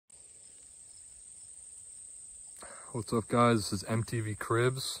What's up, guys? This is MTV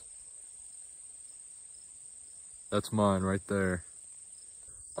Cribs. That's mine right there.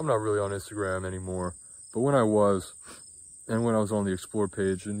 I'm not really on Instagram anymore, but when I was, and when I was on the Explore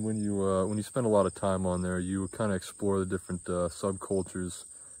page, and when you spend a lot of time on there, you kind of explore the different subcultures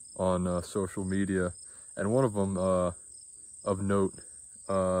on social media. And one of them of note,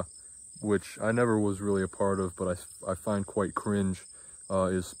 which I never was really a part of, but I find quite cringe,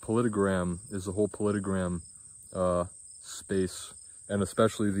 is Politigram, is the whole Politigram space, and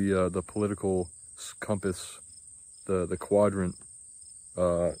especially the political compass, the quadrant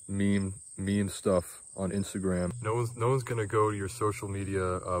meme stuff on Instagram. No one's gonna go to your social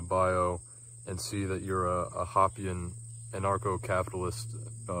media bio and see that you're a Hoppian anarcho-capitalist,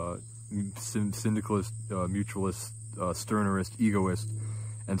 syndicalist, mutualist, Stirnerist, egoist,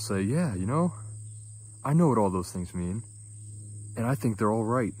 and say, yeah, you know, I know what all those things mean, and I think they're all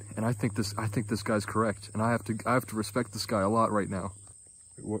right, and I think this guy's correct, and I have to respect this guy a lot right now.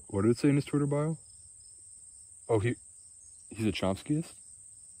 What did it say in his Twitter bio? Oh, he's a Chomskyist?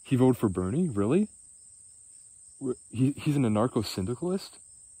 He voted for Bernie? Really? He's an anarcho-syndicalist?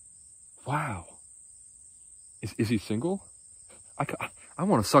 Wow. Is he single? I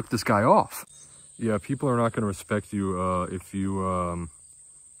want to suck this guy off. Yeah, people are not going to respect you if you are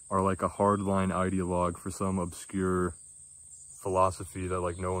like a hardline ideologue for some obscure philosophy that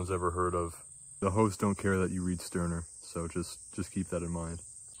like no one's ever heard of. The hosts don't care that you read Stirner, so just keep that in mind.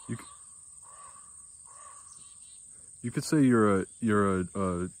 You could say you're a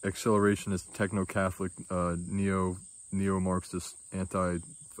accelerationist, techno-Catholic, neo-Marxist,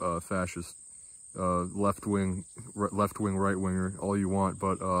 anti-fascist, left-wing, right-winger, all you want.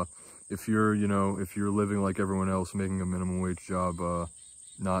 But if you're living like everyone else, making a minimum wage job,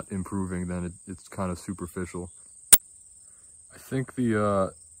 not improving, then it's kind of superficial. I think the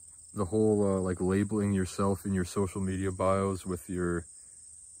whole like labeling yourself in your social media bios with your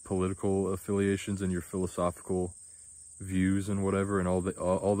political affiliations and your philosophical views and whatever, and all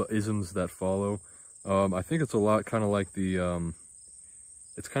the isms that follow, I think it's a lot kind of like the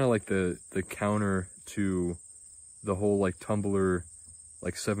it's kind of like the counter to the whole like Tumblr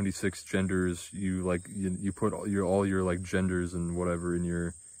like 76 genders. You put all your like genders and whatever in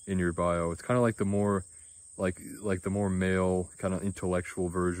your bio. It's kind of like the more like the more male kind of intellectual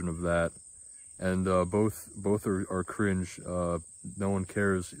version of that, and both are cringe. No one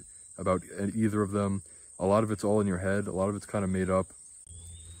cares about either of them. A lot of it's all in your head, a lot of it's kind of made up.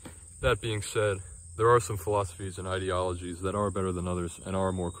 That being said, there are some philosophies and ideologies that are better than others and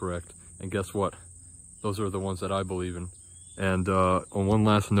are more correct. And guess what? Those are the ones that I believe in. And on one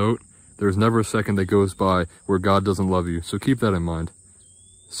last note, there's never a second that goes by where God doesn't love you. So keep that in mind.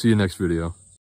 See you next video.